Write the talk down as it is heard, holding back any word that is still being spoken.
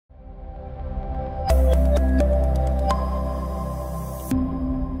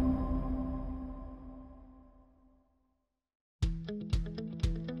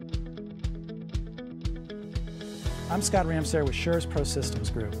I'm Scott Ramsayer with Shure's Pro Systems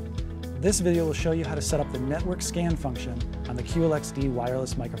Group. This video will show you how to set up the network scan function on the QLX-D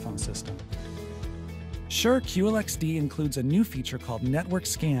wireless microphone system. Shure QLX-D includes a new feature called Network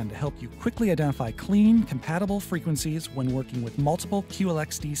Scan to help you quickly identify clean, compatible frequencies when working with multiple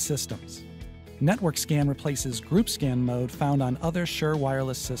QLX-D systems. Network Scan replaces Group Scan mode found on other Shure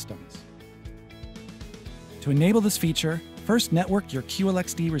wireless systems. To enable this feature, first network your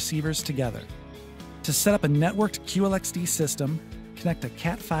QLX-D receivers together. To set up a networked QLX-D system, connect a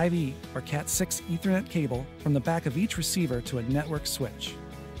Cat5e or Cat6 Ethernet cable from the back of each receiver to a network switch.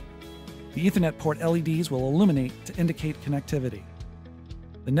 The Ethernet port LEDs will illuminate to indicate connectivity.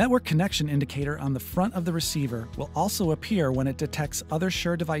 The network connection indicator on the front of the receiver will also appear when it detects other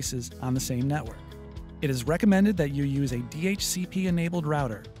Shure devices on the same network. It is recommended that you use a DHCP-enabled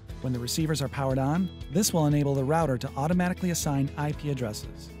router. When the receivers are powered on, this will enable the router to automatically assign IP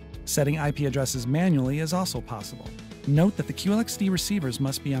addresses. Setting IP addresses manually is also possible. Note that the QLX-D receivers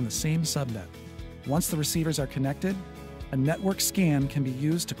must be on the same subnet. Once the receivers are connected, a network scan can be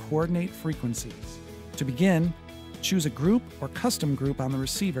used to coordinate frequencies. To begin, choose a group or custom group on the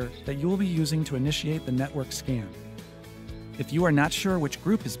receiver that you will be using to initiate the network scan. If you are not sure which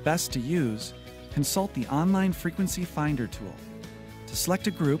group is best to use, consult the online frequency finder tool. To select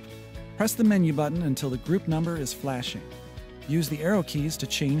a group, press the menu button until the group number is flashing. Use the arrow keys to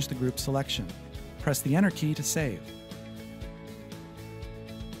change the group selection. Press the Enter key to save.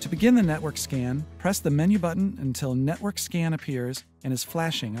 To begin the network scan, press the menu button until Network Scan appears and is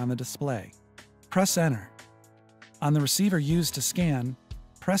flashing on the display. Press Enter. On the receiver used to scan,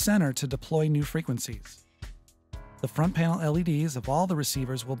 press Enter to deploy new frequencies. The front panel LEDs of all the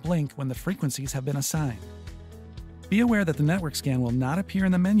receivers will blink when the frequencies have been assigned. Be aware that the network scan will not appear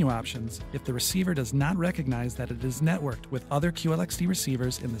in the menu options if the receiver does not recognize that it is networked with other QLX-D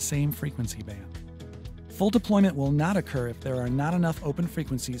receivers in the same frequency band. Full deployment will not occur if there are not enough open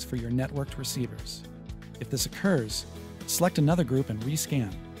frequencies for your networked receivers. If this occurs, select another group and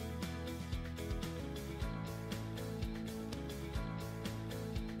rescan.